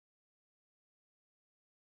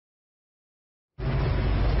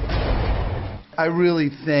I really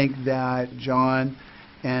think that John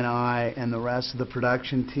and I and the rest of the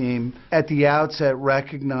production team at the outset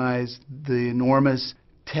recognized the enormous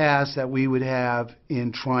task that we would have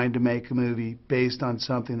in trying to make a movie based on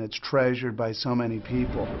something that's treasured by so many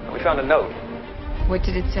people. We found a note. What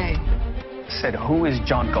did it say? It said, "Who is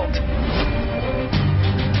John Galt?"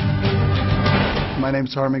 My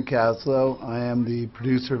name's Harmon Caslow. I am the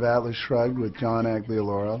producer of Atlas Shrugged with John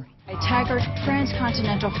Aglioloro. A Taggart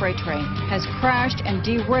transcontinental freight train has crashed and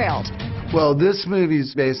derailed. Well, this movie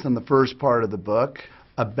is based on the first part of the book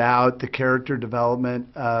about the character development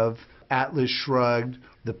of Atlas Shrugged,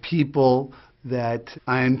 the people that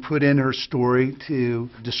Anne put in her story to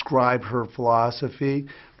describe her philosophy.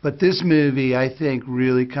 But this movie, I think,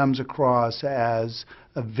 really comes across as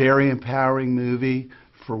a very empowering movie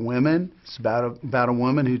for women. It's about a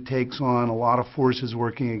woman who takes on a lot of forces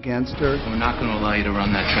working against her. We're not going to allow you to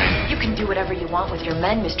run that train. You can do whatever you want with your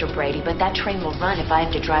men, Mr. Brady, but that train will run if I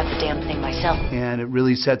have to drive the damn thing myself. And it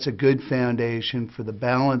really sets a good foundation for the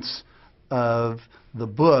balance of the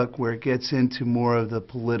book, where it gets into more of the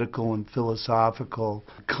political and philosophical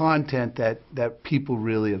content that people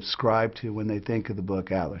really ascribe to when they think of the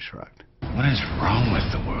book Atlas Shrugged. What is wrong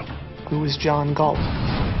with the world? Who is John Galt?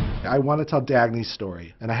 I want to tell Dagny's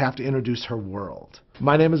story, and I have to introduce her world.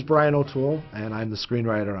 My name is Brian O'Toole, and I'm the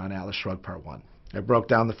screenwriter on Atlas Shrugged Part 1. I broke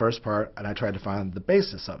down the first part, and I tried to find the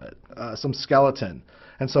basis of it, some skeleton.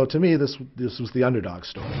 And so to me, this was the underdog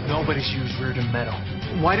story. Nobody's used Reardon metal.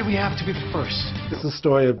 Why do we have to be the first? It's the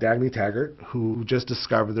story of Dagny Taggart, who just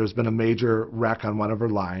discovered there's been a major wreck on one of her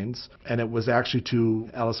lines, and it was actually to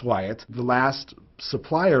Ellis Wyatt, the last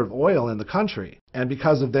supplier of oil in the country. And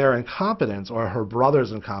because of their incompetence, or her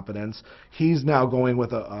brother's incompetence, he's now going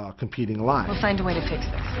with a competing line. We'll find a way to fix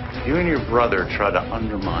this. You and your brother try to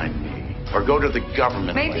undermine me, or go to the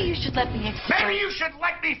government. Maybe you should let me explain. Maybe you should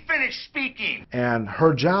let me finish speaking. And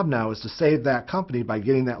her job now is to save that company by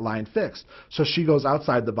getting that line fixed. So she goes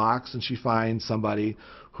outside the box and she finds somebody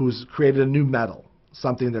who's created a new metal,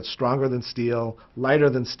 something that's stronger than steel,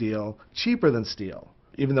 lighter than steel, cheaper than steel.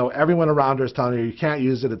 Even though everyone around her is telling her you can't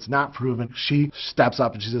use it, it's not proven, she steps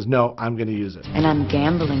up and she says, no, I'm going to use it. And I'm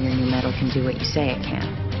gambling your new metal can do what you say it can.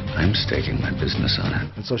 I'm staking my business on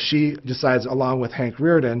it. And so she decides, along with Hank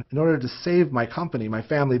Reardon, in order to save my company, my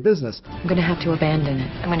family business, I'm going to have to abandon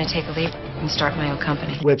it. I'm going to take a leap and start my own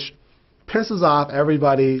company. which pisses off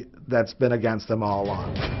everybody that's been against them all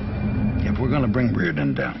along. If we're going to bring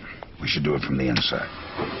Reardon down, we should do it from the inside.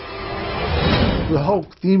 The whole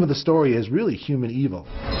theme of the story is really human evil.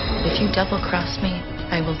 If you double-cross me,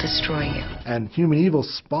 I will destroy you. And human evil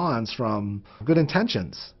spawns from good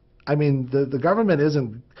intentions. I mean, the government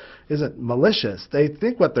isn't malicious. They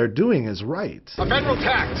think what they're doing is right. A federal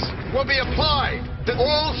tax will be applied to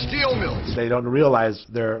all steel mills. They don't realize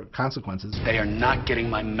their consequences. They are not getting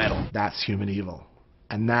my medal. That's human evil.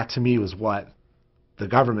 And that, to me, was what the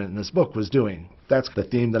government in this book was doing. That's the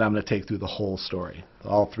theme that I'm going to take through the whole story,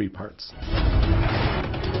 all three parts.